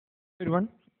Everyone,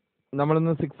 നമ്മൾ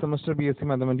ഇന്ന് 6th semester BSc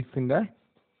മാത്തമാറ്റിക്സിന്റെ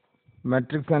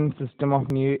matrix and system of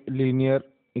linear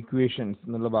equations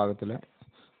എന്നുള്ള ഭാഗത്തിലെ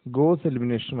goes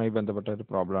എലിമിനേഷനുമായി ബന്ധപ്പെട്ട ഒരു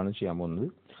പ്രോബ്ലമാണ് ചെയ്യാൻ പോകുന്നത്.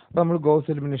 അപ്പോൾ നമ്മൾ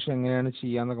ഗോസ് എലിമിനേഷൻ എങ്ങനെയാണ്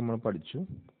ചെയ്യാന്നൊക്കെ നമ്മൾ പഠിച്ചു.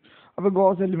 അപ്പോൾ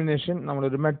ഗോസ് എലിമിനേഷൻ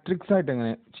നമ്മളൊരു മെട്രിക്സ് ആയിട്ട്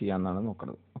എങ്ങനെ ചെയ്യാമെന്നാണ്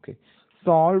നോക്കുന്നത്. Okay,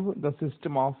 solve the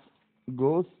system of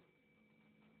goes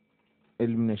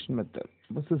elimination method.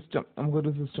 അപ്പോൾ സിസ്റ്റം,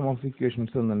 നമുക്കൊരു സിസ്റ്റം ഓഫ്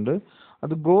ഇക്വേഷൻസ് തന്നിട്ടുണ്ട്,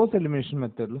 അത് ഗോസ് എലിമിനേഷൻ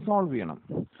മെത്തേഡിൽ സോൾവ് ചെയ്യണം.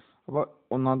 അപ്പോൾ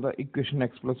ഒന്നാമത്തെ equation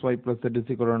X plus Y plus Z is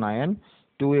equal to 9,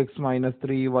 2x minus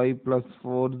 3y plus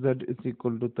 4z is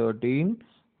equal to 13,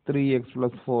 3x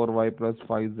plus 4y plus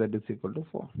 5z is equal to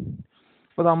 4.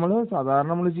 അപ്പോൾ നമ്മൾ സാധാരണ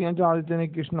നമ്മൾ ചെയ്യാൻ ആദ്യത്തെ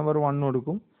ഇക്വേഷൻ നമ്പർ 1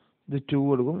 കൊടുക്കും, ഇത് 2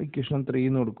 കൊടുക്കും, ഇക്വേഷൻ 3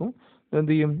 എന്ന് കൊടുക്കും.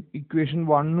 എന്ത് ചെയ്യും, ഇക്വേഷൻ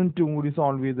 1ഉം 2ഉം കൂടി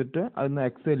സോൾവ് ചെയ്തിട്ട് അതിന്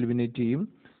എക്സ് എലിമിനേറ്റ് ചെയ്യും.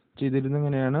 ചെയ്തിരുന്ന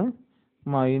ഇങ്ങനെയാണ്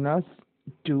മൈനസ്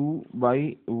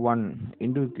 2/1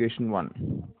 ഇൻറ്റു ഇക്വേഷൻ 1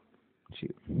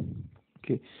 ചെയ്യും.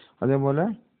 ഓക്കെ, അതേപോലെ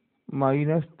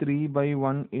മൈനസ്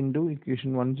 3/1 ഇൻറ്റു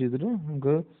ഇക്വേഷൻ 1 ചെയ്തിട്ട്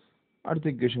നമുക്ക് അടുത്ത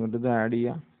ഇക്വേഷൻ കിട്ടും, ഇത് ആഡ്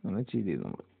ചെയ്യുക, അങ്ങനെ ചെയ്ത്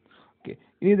നമ്മൾ. ഓക്കെ,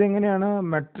 ഇനി ഇതെങ്ങനെയാണ്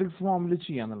മെട്രിക്സ് ഫോമിൽ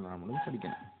ചെയ്യാന്നുള്ളതാണ് നമ്മൾ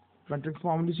പഠിക്കുന്നത്. മെട്രിക്സ്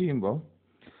ഫോമിൽ ചെയ്യുമ്പോൾ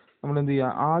നമ്മൾ എന്ത്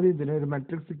ചെയ്യുക, ആദ്യം ഇതിനെ ഒരു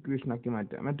മെട്രിക്സ് ഇക്വേഷൻ ആക്കി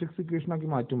മാറ്റുക. മെട്രിക്സ് ഇക്വേഷൻ ആക്കി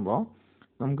മാറ്റുമ്പോൾ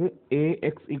നമുക്ക്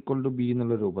AX ഈക്വൽ ടു B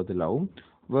എന്നുള്ള രൂപത്തിലാവും.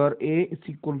 Where A is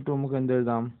equal to നമുക്ക് എന്ത്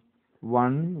എഴുതാം,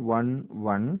 1 1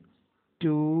 1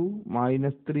 2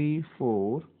 മൈനസ് 3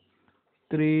 4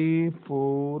 3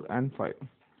 4 and 5.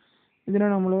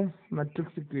 ഇതിനാണ് നമ്മൾ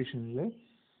മെട്രിക്സ് ഇക്വേഷനിൽ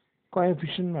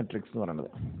കോഎഫിഷ്യന്റ് മെട്രിക്സ് എന്ന്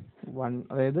പറയുന്നത്. 1,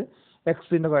 അതായത്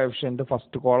എക്സിൻ്റെ കോഎഫിഷ്യന്റ്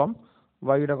ഫസ്റ്റ് കോളം,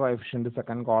 വൈയുടെ coefficient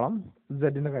second column,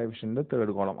 സെഡിൻ്റെ coefficient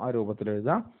third column, ആ രൂപത്തിൽ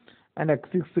എഴുതാം. And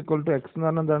X is equal to X എന്ന്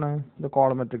പറഞ്ഞാൽ എന്താണ്, ഇത്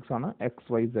കോളം മെട്രിക്സ് ആണ്,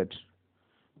 XYZ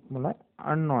നമ്മളെ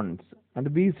unknowns.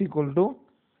 And B is equal to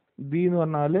B എന്ന്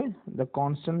പറഞ്ഞാൽ ദ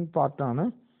കോൺസ്റ്റന്റ് പാർട്ടാണ്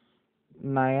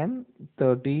 9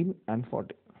 13 and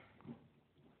 14.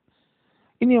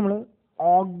 ഇനി നമ്മൾ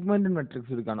ഓഗ്മെന്റഡ്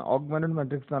മെട്രിക്സ് എടുക്കുകയാണ്. ഓഗ്മെന്റഡ്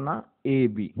മെട്രിക്സ് എന്ന് പറഞ്ഞാൽ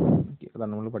AB. ഓക്കെ, അതാണ്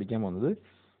നമ്മൾ പഠിക്കാൻ പോകുന്നത്.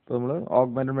 അപ്പോൾ നമ്മൾ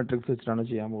ഓഗ്മെന്റഡ് മെട്രിക്സ് വെച്ചിട്ടാണ്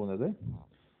ചെയ്യാൻ പോകുന്നത്.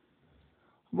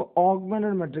 അപ്പോൾ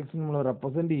ഓഗ്മെന്റഡ് മെട്രിക്സ് നമ്മൾ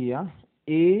റെപ്രസെന്റ് ചെയ്യുക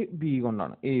AB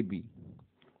കൊണ്ടാണ്. AB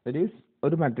ദാറ്റ് ഈസ്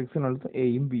ഒരു മെട്രിക്സിനകത്ത്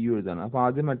എയും ബിയും എഴുതാണ്. അപ്പോൾ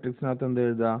ആദ്യം മെട്രിക്സിനകത്ത് എന്ത്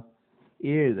എഴുതുക,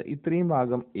 A എഴുതുക. ഇത്രയും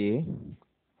ഭാഗം A,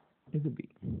 ഇത് B.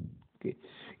 ഓക്കെ,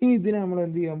 ഇനി ഇതിനെ നമ്മൾ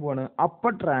എന്ത് ചെയ്യാൻ പോവാണ്,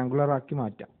 അപ്പർ ട്രയാങ്കുലർ ആക്കി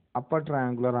മാറ്റാം. അപ്പർ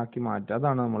ട്രയാങ്കുലർ ആക്കി മാറ്റുക,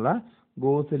 അതാണ് നമ്മളെ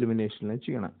ഗോസ് എലിമിനേഷനിൽ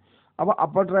ചെയ്യണം. അപ്പോൾ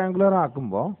അപ്പർ ട്രയാങ്കുലർ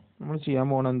ആക്കുമ്പോൾ നമ്മൾ ചെയ്യാൻ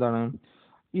പോകുന്നത് എന്താണ്,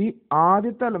 ഈ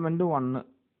ആദ്യത്തെ എലമെന്റ് 1,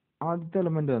 ആദ്യത്തെ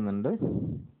എലമെന്റ് വന്നിട്ടുണ്ട്.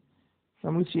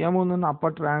 നമ്മൾ ചെയ്യാൻ പോകുന്നത്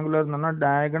അപ്പർ ട്രയാങ്കുലർ എന്ന് പറഞ്ഞാൽ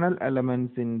ഡയഗണൽ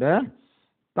എലമെന്റ്സിന്റെ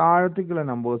താഴത്തേക്കുള്ള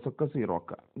നമ്പേഴ്സ് ഒക്കെ 0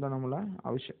 ആക്കുക. ഇതാണ് നമ്മളെ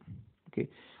ആവശ്യം. ഓക്കെ,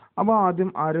 അപ്പോൾ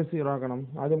ആദ്യം ആരെ 0 ആക്കണം,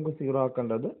 ആദ്യം നമുക്ക് 0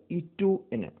 ആക്കേണ്ടത് ഈ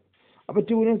 2നെ. അപ്പോൾ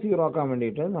 2നെ 0 ആക്കാൻ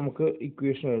വേണ്ടിയിട്ട് നമുക്ക്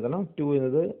ഇക്വേഷൻ എഴുതണം. 2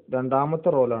 എന്നത് രണ്ടാമത്തെ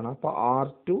റോലാണ്. അപ്പോൾ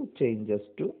R2 changes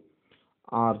to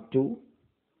R2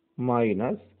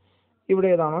 minus ഇവിടെ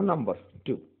ഏതാണോ നമ്പർ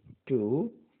 2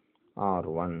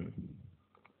 R1.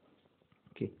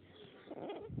 ഓക്കെ,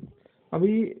 അപ്പോൾ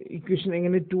ഈ ഇക്വേഷൻ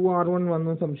എങ്ങനെ 2R1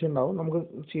 വന്ന സംശയം ഉണ്ടാവും. നമുക്ക്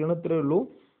ചെയ്യണത്രേ ഉള്ളൂ,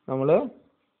 നമ്മൾ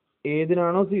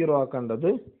ഏതിനാണോ 0 ആക്കേണ്ടത്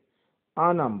ആ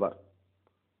നമ്പർ,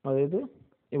 അതായത്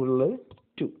ഇവിടെ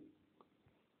 2.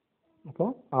 അപ്പോൾ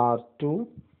R2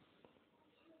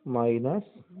 മൈനസ്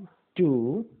 2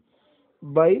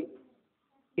 ബൈ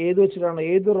ഏത് വെച്ചിട്ടാണ്,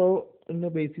 ഏത് റോ എന്ന്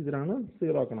ബേസ് ചെയ്തിട്ടാണ്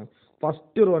 0 ആക്കണം,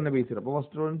 ഫസ്റ്റ് റോ തന്നെ ബേസ് ചെയ്ത്. അപ്പോൾ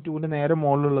ഫസ്റ്റ് റോ 2ന്റെ നേരെ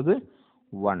മുകളിലുള്ളത്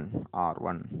 1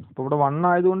 R1. അപ്പോൾ ഇവിടെ 1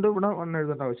 ആയതുകൊണ്ട് ഇവിടെ 1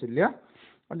 എഴുതേണ്ട ആവശ്യമില്ല,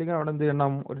 അല്ലെങ്കിൽ അവിടെ എന്ത്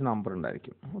ചെയ്യണം, ഒരു നമ്പർ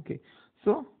ഉണ്ടായിരിക്കും. ഓക്കെ,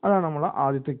 സോ അതാണ് നമ്മളെ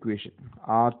ആദ്യത്തെ equation.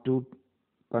 R2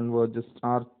 converges,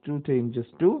 R2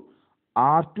 changes to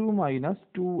R2 minus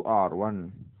 2R1.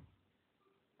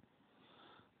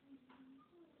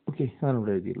 Okay, അതാണ്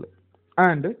ഇവിടെ എഴുതിയുള്ളത്.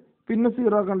 ആൻഡ് പിന്നെ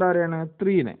 0 ആക്കേണ്ട ആരെയാണ്,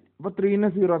 3നെ. അപ്പോൾ 3നെ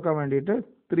 0 ആക്കാൻ വേണ്ടിയിട്ട്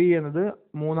 3 എന്നത്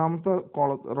മൂന്നാമത്തെ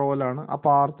റോയിലാണ്.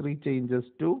 അപ്പോൾ R3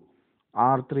 changes to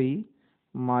R3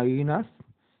 minus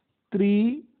 3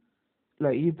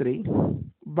 ഈ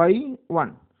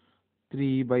 3/1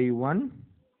 3/1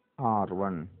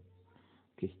 R1.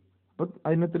 ഓക്കെ, അപ്പോൾ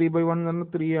അതിന് 3/1 എന്ന് പറഞ്ഞാൽ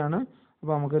 3 ആണ്.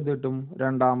 അപ്പോൾ നമുക്ക് എന്ത് കിട്ടും,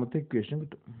 രണ്ടാമത്തെ ഇക്വേഷൻ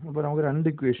കിട്ടും. അപ്പോൾ നമുക്ക് രണ്ട്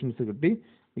ഇക്വേഷൻസ് കിട്ടി.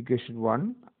 ഇക്വേഷൻ 1,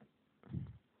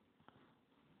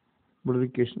 ഇവിടെ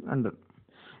ഇക്വേഷൻ 2.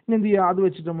 ഇനി എന്ത് ചെയ്യുക, അത്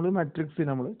വെച്ചിട്ട് നമ്മൾ മെട്രിക്സിനെ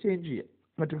നമ്മൾ ചേഞ്ച് ചെയ്യുക.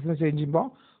 മെട്രിക്സിനെ ചേഞ്ച് ചെയ്യുമ്പോൾ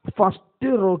ഫസ്റ്റ്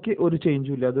റോക്ക് ഒരു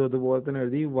ചേഞ്ചും ഇല്ല, അത് അതുപോലെ തന്നെ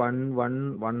എഴുതി. 1 1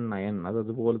 1 9 അത്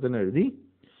അതുപോലെ തന്നെ എഴുതി.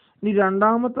 ഇനി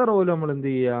രണ്ടാമത്തെ റോയിൽ നമ്മൾ എന്ത്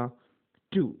ചെയ്യുക,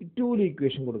 2ൽ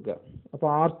ഇക്വേഷൻ കൊടുക്കുക. അപ്പോൾ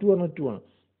R2 പറഞ്ഞാൽ 2 ആണ്.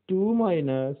 2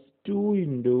 minus 2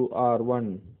 into R1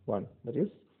 1, that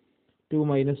is 2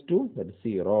 minus 2 that is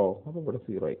 0. അപ്പോൾ ഇവിടെ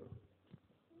 0 ആയി.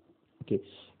 ഓക്കെ,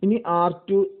 ഇനി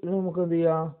R2 നമുക്ക് എന്ത്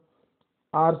ചെയ്യുക,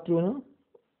 R2ന്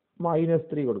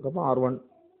 -3 കൊടുക്കുക. അപ്പോൾ R1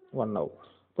 1 ആവും.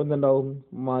 അപ്പോൾ എന്തുണ്ടാവും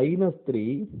 -3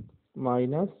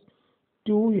 minus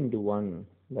 2 into 1,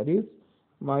 that is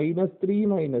 -3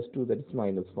 minus 2, that is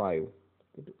 -5.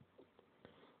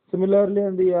 Similarly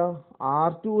എന്ത് ചെയ്യുക,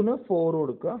 R2ന് 4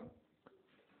 കൊടുക്കുക,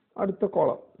 അടുത്ത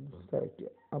കോളം സെലക്ട്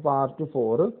ചെയ്യുക. അപ്പോൾ R2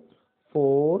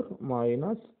 4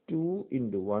 minus 2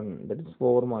 into 1, that is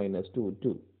 4 minus 2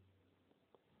 2.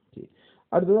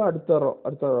 അടുത്ത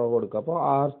റോ കൊടുക്കുക. അപ്പോൾ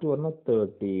R2 പറഞ്ഞാൽ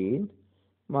 13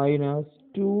 minus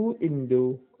 2 into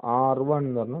R1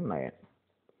 എന്ന് പറഞ്ഞാൽ 9.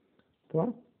 അപ്പോൾ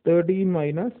 13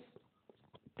 minus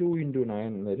 2 into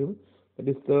 9 വരും, that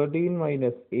is 13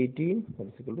 minus 18, that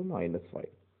is equal to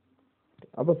 -5.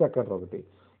 അപ്പോൾ സെക്കൻഡ് റോ കിട്ടി.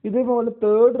 ഇതേപോലെ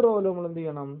തേർഡ് റോയിൽ നമ്മൾ എന്ത്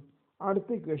ചെയ്യണം, അടുത്ത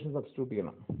ഇക്വേഷൻ സബ്സ്റ്റിറ്റ്യൂട്ട്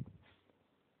ചെയ്യണം.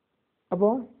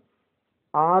 അപ്പോൾ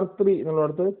R3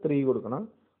 എന്നുള്ളടത്ത് 3 കൊടുക്കണം.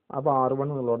 അപ്പോൾ R1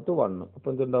 എന്നുള്ളടത്ത് 1. അപ്പോൾ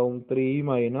എന്തുണ്ടാവും 3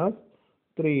 minus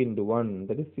 3 into 1,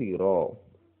 that is 0.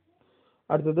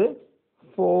 അടുത്തത്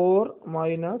 4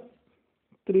 minus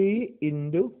 3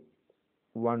 into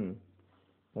 1,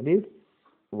 that is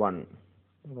 1.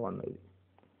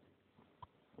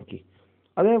 Okay.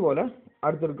 അതേപോലെ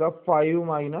അടുത്തെടുക്കുക 5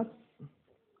 minus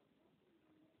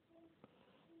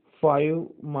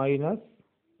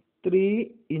 3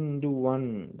 into 1,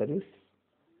 that is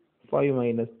 5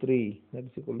 minus 3, that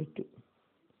is equal to 2.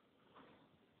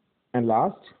 And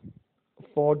last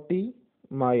 40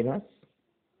 minus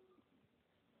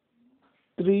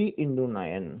 3 into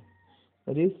 9,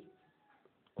 that is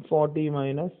 40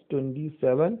 minus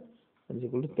 27, that is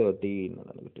equal to 13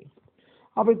 എന്നാണ് കിട്ടി.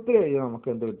 അപ്പോൾ ഇത്ര കഴിഞ്ഞാൽ നമുക്ക്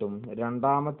എന്ത് കിട്ടും,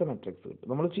 രണ്ടാമത്തെ മെട്രിക്സ് കിട്ടും.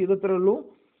 നമ്മൾ ചെയ്തത്രേ ഉള്ളൂ,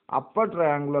 അപ്പർ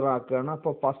ട്രയാങ്കുലർ ആക്കുകയാണ്.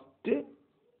 അപ്പോൾ ഫസ്റ്റ്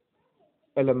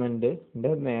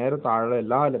എലമെന്റിന്റെ നേരെ താഴെ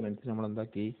എല്ലാ എലമെന്റ്സും നമ്മൾ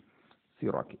എന്താക്കി,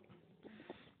 0 ആക്കി.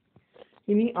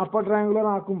 ഇനി അപ്പർ ട്രയാങ്കുലർ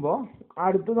ആക്കുമ്പോൾ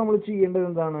അടുത്ത് നമ്മൾ ചെയ്യേണ്ടത്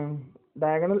എന്താണ്,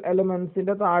 ഡയഗണൽ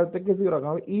എലമെന്റ്സിന്റെ താഴത്തേക്ക് 0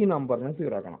 ആക്കണം. ഈ നമ്പറിനെ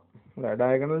 0 ആക്കണം. അല്ലേ,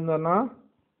 ഡയഗണൽ എന്ന് പറഞ്ഞാൽ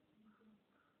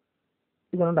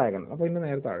ഇതാണ് ഡയഗണൽ. അപ്പോൾ ഇതിന്റെ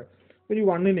നേരെ താഴെ ഒരു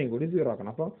 1നെയും കൂടി 0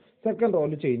 ആക്കണം. അപ്പോൾ സെക്കൻഡ്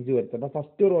റോയിൽ ചേഞ്ച് വരുത്തണ്ട.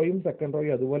 ഫസ്റ്റ് റോയും സെക്കൻഡ്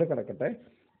റോയും അതുപോലെ കിടക്കട്ടെ.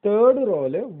 തേർഡ്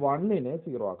റോയിൽ 1നെ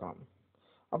 0 ആക്കണം.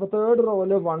 അപ്പോൾ തേർഡ്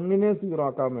റോയിൽ 1നെ 0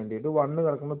 ആക്കാൻ വേണ്ടിയിട്ട് 1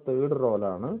 കിടക്കുന്ന തേർഡ്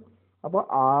റോയിലാണ്. അപ്പോൾ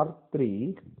R3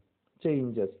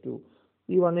 ചേഞ്ചസ് ടു,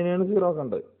 ഈ 1നെയാണ് 0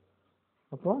 ആക്കേണ്ടത്.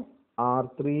 അപ്പോൾ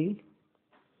R3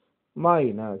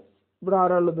 മൈനസ് ഇവിടെ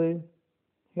ആരാ ഉള്ളത്,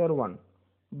 ഹിയർ 1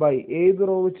 ബൈ ഏത്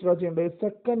റോ വെച്ചിട്ടാണ് ചെയ്യേണ്ടത്,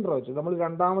 സെക്കൻഡ് റോ വെച്ചിട്ട്. നമ്മൾ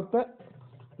രണ്ടാമത്തെ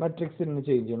മെട്രിക്സിന്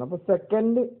ചേഞ്ച് ചെയ്യണം. അപ്പോൾ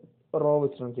സെക്കൻഡ് റോ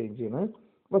വെച്ചിട്ടാണ് ചേഞ്ച് ചെയ്യുന്നത്.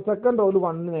 അപ്പോൾ സെക്കൻഡ് റോയിൽ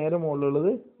 1 നേരെ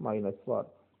മുകളിലുള്ളത് -5.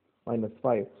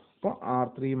 അപ്പോൾ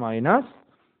R3 minus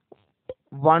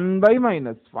 1 by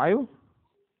 -5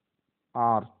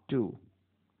 R2.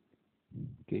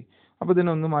 Okay. അപ്പോൾ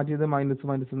ഇതിനൊന്ന് മാറ്റിയത് മൈനസ്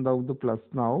മൈനസ് എന്താവും, ഇത് പ്ലസ്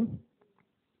എന്നാവും.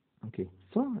 Okay.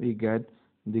 So we get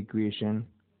the equation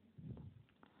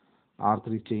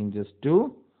R3 changes to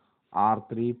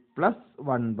R3 plus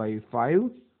 1 by 5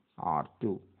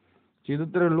 R2.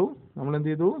 ചെയ്തത്രേ ഉള്ളൂ. നമ്മൾ എന്ത്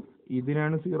ചെയ്തു,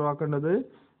 ഇതിനാണ് 0 ആക്കേണ്ടത്.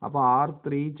 അപ്പോൾ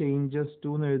R3 ചേഞ്ചസ്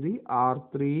ടു എന്ന് എഴുതി.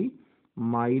 R3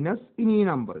 മൈനസ് ഇനി ഈ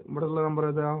നമ്പർ, ഇവിടെ ഉള്ള നമ്പർ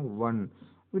ഏതാ 1.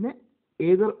 പിന്നെ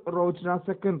ഏത് റോ വെച്ചിട്ടാണ്,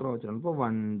 സെക്കൻഡ് റോ വെച്ചിട്ടാണ്. അപ്പോൾ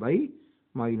 1 by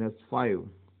 -5,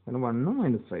 അങ്ങനെ 1ഉം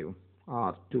 -5ഉം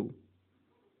R2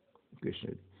 ഇക്വേഷൻ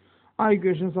എഴുതി. ആ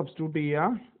ഇക്വേഷൻ സബ്സ്റ്റിറ്റ്യൂട്ട്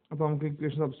ചെയ്യുക. അപ്പോൾ നമുക്ക്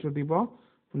ഇക്വേഷൻ സബ്സ്റ്റിറ്റ്യൂട്ട് ചെയ്യുമ്പോൾ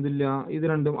എന്തില്ല, ഇത്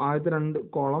രണ്ടും ആദ്യത്തെ 2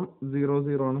 കോളം 0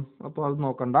 0 ആണ്. അപ്പോൾ അത്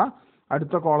നോക്കണ്ട.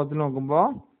 അടുത്ത കോളത്തിൽ നോക്കുമ്പോൾ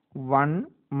 1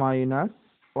 minus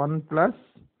 1 plus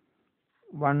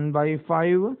 1 by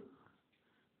 5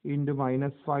 into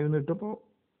 -5 എന്ന് കിട്ടുമ്പോൾ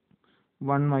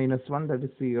 1 minus 1, that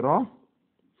is 0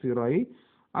 ആയി.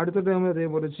 അടുത്ത ടേം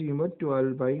അതേപോലെ ചെയ്യുമ്പോൾ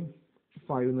 12 by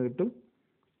 5 എന്ന് കിട്ടും.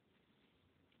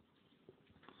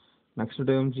 നെക്സ്റ്റ്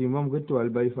ടേം ചെയ്യുമ്പോൾ നമുക്ക്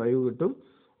 12 by 5 കിട്ടും.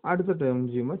 അടുത്ത ടേം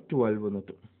ചെയ്യുമ്പോൾ 12 എന്ന്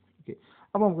കിട്ടും. ഓക്കെ.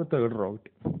 അപ്പോൾ നമുക്ക് തേർഡ് റോ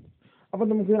കിട്ടി. അപ്പോൾ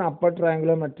നമുക്ക് അപ്പർ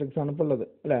ട്രയാങ്കുലർ മെട്രിക്സ് ആണ് ഇപ്പോൾ ഉള്ളത്,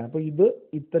 അല്ലേ. അപ്പോൾ ഇത്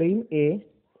ഇത്രയും എ,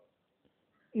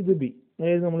 ഇത് ബി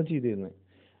നമ്മൾ ചെയ്തിരുന്നത്.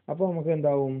 അപ്പോൾ നമുക്ക്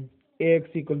എന്താവും, AX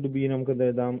 = B നമുക്ക് എന്ത്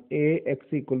എഴുതാം, AX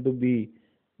 = B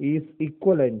is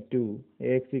equivalent to,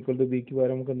 AX = B ക്ക്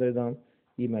പകരം നമുക്ക് എന്ത് എഴുതാം,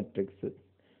 ഈ മെട്രിക്സ്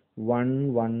 1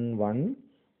 1 1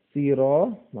 0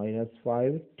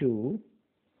 -5 2.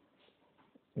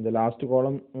 ഇത് ലാസ്റ്റ്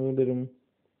കോളം വരും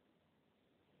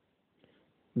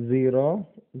 0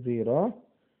 0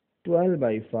 12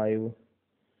 by 5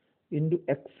 into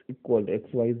x equal to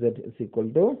xyz is equal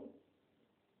to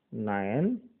 9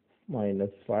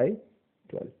 minus 5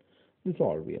 12. ഇത്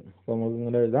സോൾവ് ചെയ്യണം. അപ്പോൾ നമുക്ക്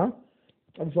ഇങ്ങനെ എഴുതാം.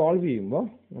 അത് സോൾവ് ചെയ്യുമ്പോൾ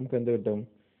നമുക്ക് എന്ത് കിട്ടും,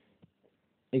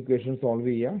 ഇക്വേഷൻ സോൾവ്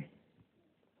ചെയ്യാം.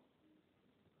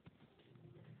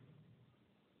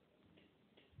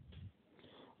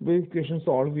 അപ്പോൾ ഇക്വേഷൻ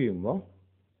സോൾവ് ചെയ്യുമ്പോൾ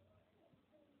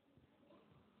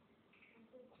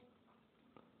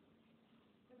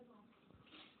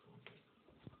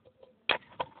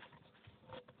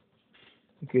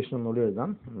ഇക്വേഷൻ ഒന്നുകൂടി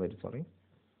എഴുതാം. Very sorry.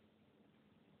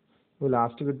 അപ്പോൾ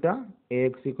ലാസ്റ്റ് കിട്ടുക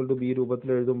AX ഈക്വൽ ടു B രൂപത്തിൽ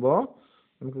എഴുതുമ്പോൾ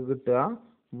നമുക്ക് കിട്ടുക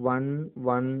 1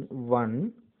 1 1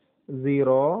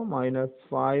 0 minus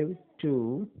 5 2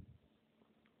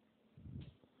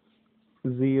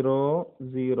 0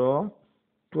 0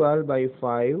 12 by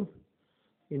 5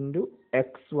 into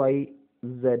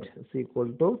XYZ is equal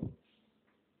to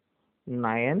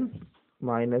 9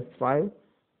 minus 5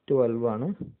 12 ആണ്.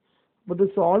 അപ്പോൾ ഇത്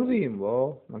സോൾവ് ചെയ്യുമ്പോൾ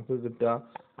നമുക്ക് കിട്ടുക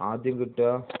ആദ്യം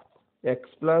കിട്ടുക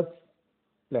എക്സ് പ്ലസ്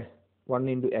അല്ലേ 1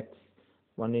 into X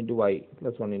 1 into Y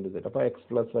plus 1 into Z. അപ്പോൾ X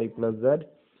plus Y plus Z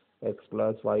X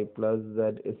plus Y plus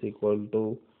Z is equal to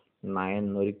 9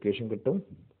 എന്നൊരു ഇക്വേഷൻ കിട്ടും.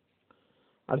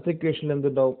 അടുത്ത ഇക്വേഷനിൽ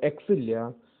എന്തുണ്ടാവും? എക്സ് ഇല്ല,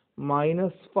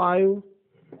 minus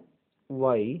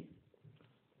 5y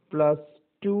plus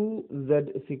 2z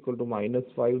is equal to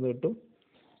minus 5 എന്ന് കിട്ടും.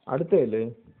 അടുത്തതിൽ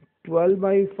 12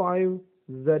 by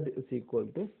 5z is equal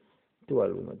to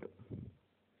 12 എന്ന് കിട്ടും.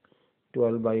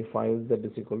 12 by 5z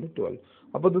is equal to 12.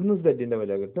 അപ്പോൾ ഇതിന്ന് z-ന്റെ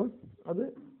വില കിട്ടും. അത്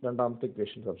രണ്ടാമത്തെ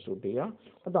ഇക്വേഷൻ സബ്സ്റ്റിറ്റ്യൂട്ട് ചെയ്യുക,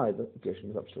 അതായത് ഇക്വേഷൻ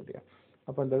സബ്സ്റ്റിറ്റ്യൂട്ട് ചെയ്യുക.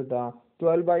 അപ്പോൾ എന്താ കിട്ടുക?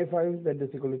 12 by 5z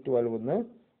is equal to 12 എന്ന്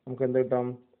നമുക്ക് എന്താ കിട്ടാം?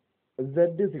 z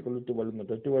is equal to 12 എന്ന്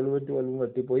കിട്ടും. 12 12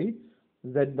 വെട്ടിപ്പോയി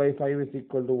z by 5 is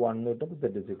equal to 1 എന്ന് കിട്ടും. z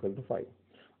is equal to 5.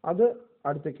 അത്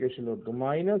അടുത്ത ഇക്വേഷനിൽ കിട്ടും.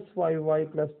 Minus 5y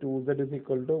plus 2z is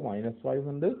equal to minus 5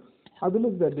 ഉണ്ട്. അതിൽ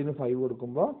z-ന് 5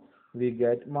 കൊടുക്കുമ്പോൾ we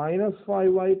get minus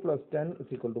 5y plus 10 is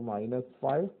equal to minus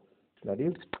 5, that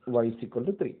is y is equal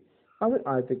to 3. അത്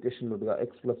ആദ്യത്തെ ഇക്വേഷനിൽ ഇടുക.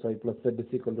 x plus y plus z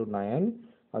is equal to 9.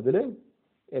 അതിൽ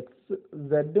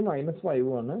z minus 5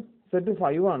 ആണ്, z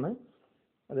 5 ആണ്,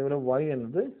 അതേപോലെ y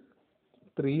എന്നത്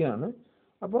 3 ആണ്.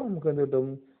 അപ്പോൾ നമുക്ക് എന്ത് കിട്ടും?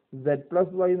 z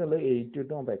പ്ലസ് y എന്നുള്ളത് 8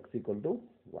 കിട്ടും. അപ്പോൾ x equal to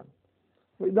 1.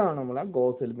 അപ്പോൾ ഇതാണ് നമ്മളെ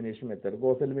goes elimination method.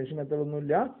 Goes elimination method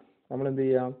ഒന്നുമില്ല, നമ്മൾ എന്ത്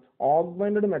ചെയ്യാം?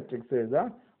 ഓഗ്മെന്റഡ് മെട്രിക്സ് എഴുതുക.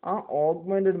 ആ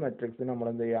ഓഗ്മെന്റഡ് മെട്രിക്സിന് നമ്മൾ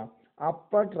എന്ത് ചെയ്യുക?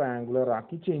 അപ്പർ ട്രയാങ്കുലർ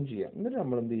ആക്കി ചേഞ്ച് ചെയ്യാം. എന്നിട്ട്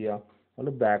നമ്മൾ എന്ത് ചെയ്യുക? നമ്മൾ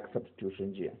ബാക്ക് സബ്സ്റ്റിറ്റ്യൂഷൻ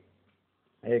ചെയ്യാം.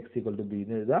 എക്സ് ഈക്വൽ ടു ബി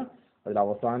എന്ന് എഴുതുക. അതിൽ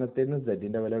അവസാനത്തേന്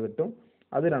സെഡിന്റെ വില കിട്ടും.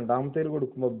 അത് രണ്ടാമത്തേൽ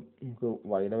കൊടുക്കുമ്പോൾ നമുക്ക്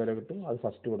വൈയുടെ വില കിട്ടും. അത്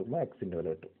ഫസ്റ്റ് കൊടുക്കുമ്പോൾ എക്സിന്റെ വില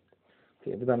കിട്ടും.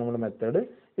 ഇതാണ് നമ്മുടെ മെത്തേഡ്.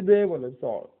 ഇതേപോലെ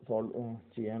solve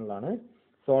ചെയ്യാനുള്ളതാണ്.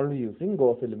 Solve using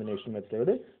goes elimination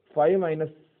method.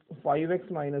 5x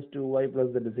minus 2y plus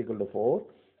z is equal to 4.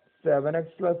 7x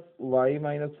plus y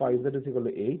minus 5z is equal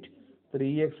to 8.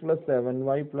 3x plus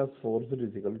 7y plus 4z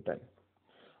is equal to 10.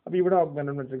 അപ്പോൾ ഇവിടെ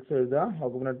augmented matrix എഴുതുക.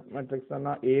 Augmented matrix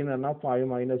പറഞ്ഞാൽ A എന്ന് പറഞ്ഞാൽ 5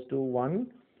 minus 2 1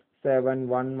 7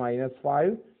 1 minus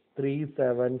 5 3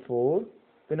 7 4,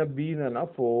 പിന്നെ B എന്ന് പറഞ്ഞാൽ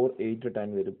 4 8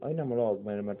 10 വരും. അത് നമ്മൾ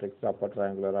ഓഗ്മെന്റഡ് മെട്രിക്സ് അപ്പർ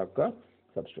ട്രയാങ്കുലർ ആക്കുക,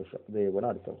 സബ്സ്റ്റിറ്റ്യൂഷൻ. ഇതേപോലെ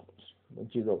അടുത്ത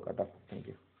ചെയ്ത് നോക്കാം കേട്ടോ. Thank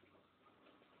you.